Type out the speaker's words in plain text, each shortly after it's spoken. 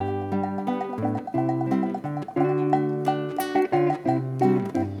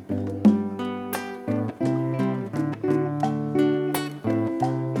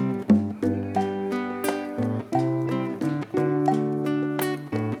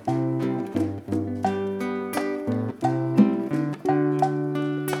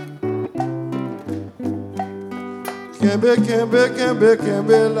Kembe, kembe, kembe,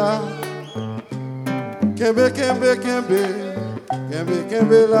 kembe la. Kembe, kembe, kembe, kembe,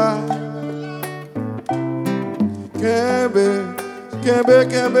 kembe la. Kembe, kembe,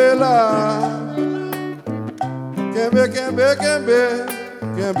 kembe la. Kembe, kembe, kembe,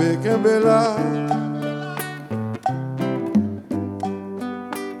 kembe, kembe la.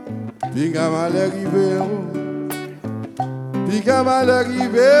 Piga mal arrivé, piga mal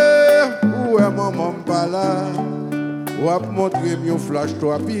arrivé, où est maman pas là? Ou à montrer mieux flash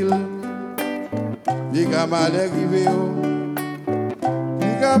toi pile. Piga mal arrivé,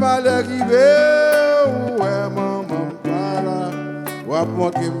 piga mal arrivé, où est maman pas là? Ou à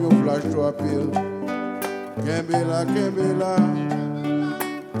montrer mieux flash toi pile. Kembela, Kembela,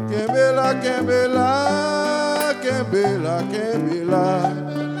 Kembela, Kembela, Kembela, Kembela,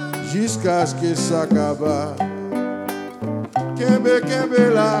 jusqu'à ce que ça acabe. Kembe,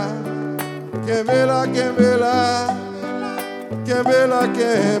 Kembela, Kembela, Kembela, Kembela,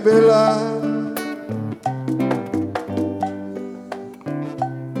 Kembela.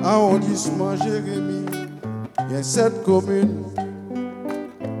 Arrondissement Jérémy, il y a 7 communes.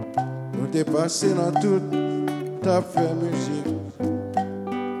 Nous t'es passé dans toute ta fait musique.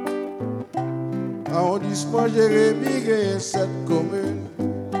 Arrondissement Jérémy, il y a 7 communes.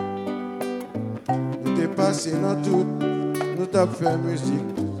 Nous t'es passé dans toute, nous t'as fait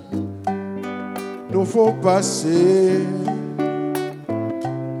musique. Nous faut passer.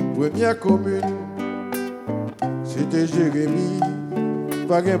 Première commune, c'était Jérémy.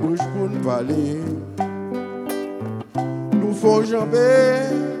 Pas de bouche pour nous parler. Nous faut jamber.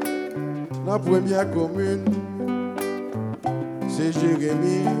 La première commune, c'est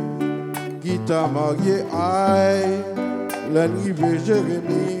Jérémy qui t'a marié. Aïe, l'arrivée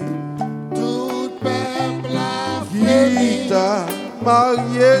Jérémy. Tout peuple a Qui t'a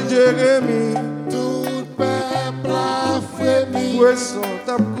marié Jérémy. Tout peuple a frémi. Poisson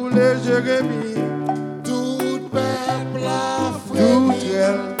t'a coulé Jérémy. Tout peuple a Tou frémi.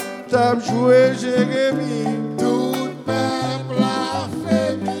 Trel t'a joué Jérémy. Tout peuple a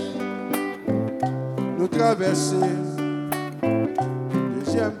frémi. Nous traverser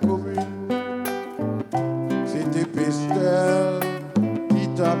deuxième commune, c'était Pestel qui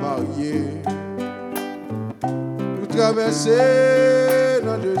t'a marié. Nous traverser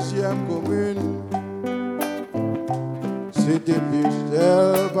la deuxième commune, c'était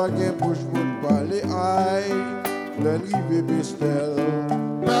Pestel, pas qu'un bouche pour parler. Aïe, l'arrivée Pestel.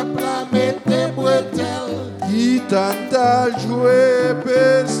 Peuple a mette bretelles. Qui t'a joué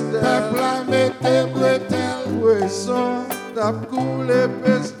Pestel. Peuple a mette bretelles. Poisson t'a coulé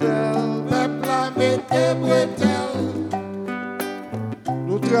Pestel. Peuple a mette bretelles.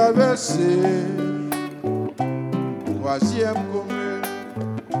 Nous traverser troisième commune,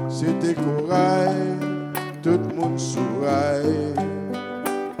 c'était Corail, tout le monde souraille.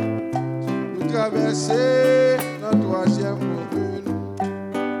 Nous traverser la troisième commune,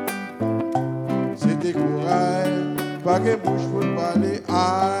 c'était Corail, pas de bouche pour parler.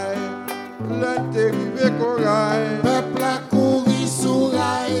 Aïe, l'intérieur Corail. Peuple a couru sous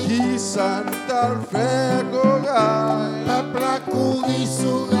rail. Qui s'en t'a fait Corail? Peuple a couru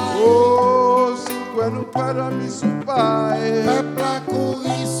sous rail. Oh, si quoi nous pas dans mes soupailles. Peuple a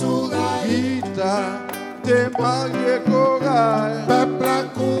couru sous rail. Vita, t'es marié Corail. Peuple a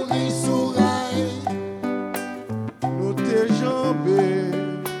couru sous rail. Nous t'es jambé.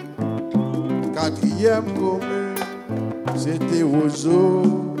 Quatrième commune, c'était Ozo.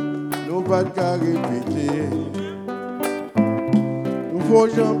 Nous pas de qu'à répéter. Nous faut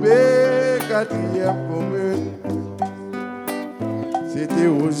jamber. Quatrième commune, c'était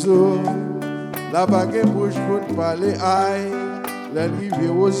Ozo. La baguette bouche pour parler. Aïe, la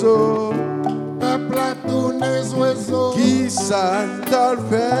rivière Ozo. Peuple a tourné oiseaux. Qui ça t'a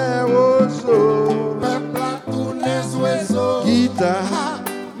fait Ozo? Peuple a tourné oiseaux. Qui t'a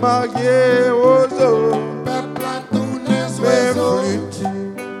marié Ozo? Peuple a tourné Mes oiseaux. flûtes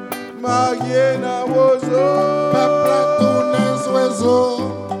marié na Ozo. Peuple a tourné oiseaux.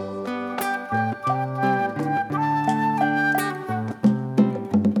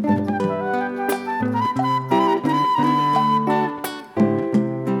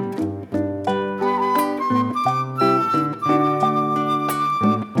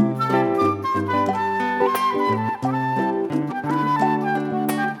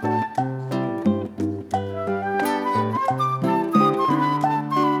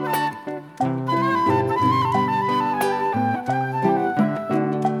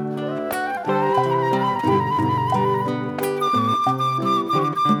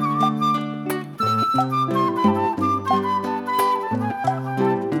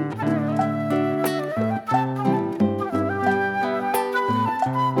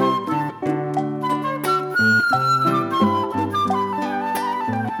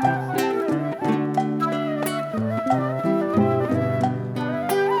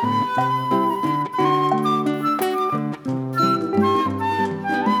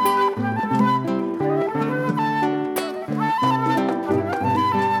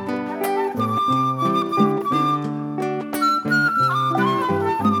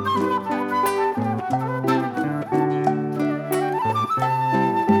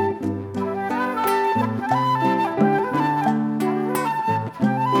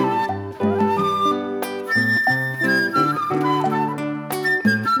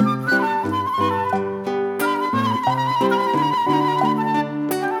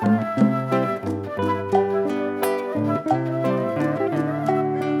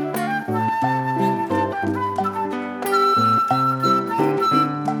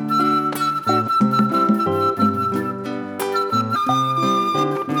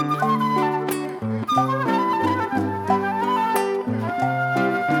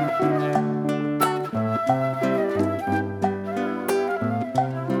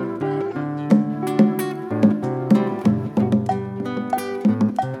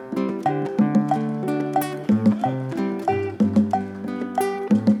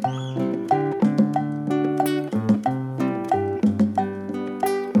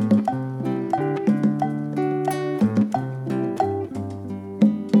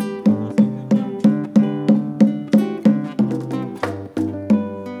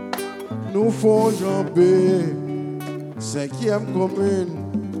 nous font jamber. 5e commune,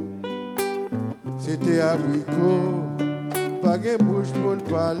 c'était abricot, pas de bouche pour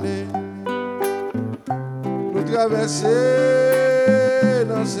nous parler. Nous traverser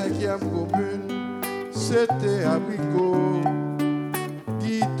dans 5e commune, c'était abricot,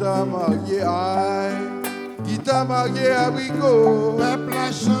 qui t'a marié, aïe, qui t'a marié abricot. Peuple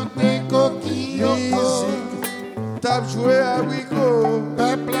a chanté coquillot. Musique, t'as joué abricot.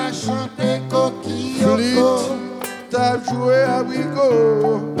 Peuple a chanté coquillot. Flûte, t'as joué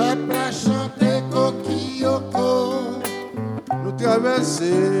abricot. Peuple a chanté coquillot. Nous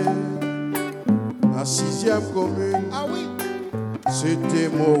traverser la 6e commune. Ah oui. C'était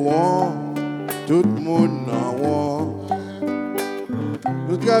Moron, tout le monde en Wan.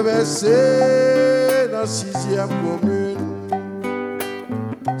 Nous traverser la 6e commune.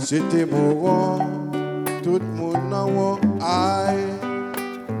 C'était Moron, tout le monde en Wan. Aïe,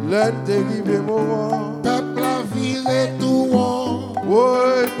 l'un dérivé Moron. Peuple a viré tout rond.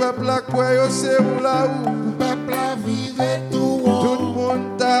 Oui, peuple a quoi c'est où là où. Peuple a viré tout rond. Tout le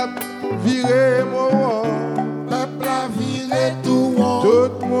monde tape, viré Moron. Peuple a viré tout rond.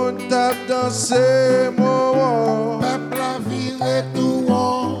 Tout le monde tape dans ces moments. Peuple a viré tout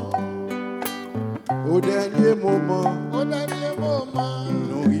rond. Au dernier moment, Au dernier moment,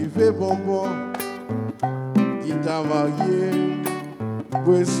 nous arrivons bonbon. Qui t'a marié,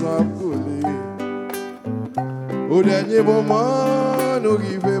 poisson coulé. Au dernier moment, nous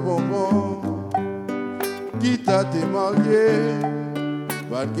arrivons bonbon. Qui t'a marié,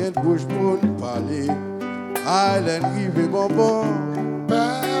 pas de bouche pour nous parler. Island rive bonbon.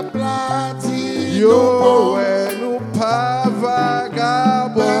 peuple a dit Yo, nous bon. ouais, nous pas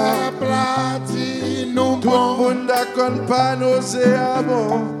vagabond. Peuple a dit nous Tout le bon. monde d'accord pas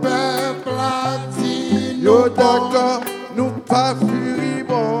nauséabond. Peuple a dit nous Yo, bon. d'accord, nous pas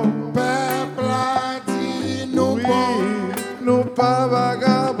furibond. Peuple a dit nous Oui, bon. nous pas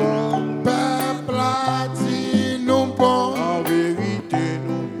vagabond. Peuple a dit nous bon. En vérité,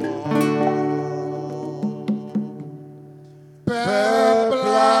 nous bons. Peuple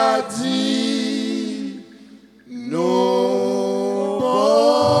a dit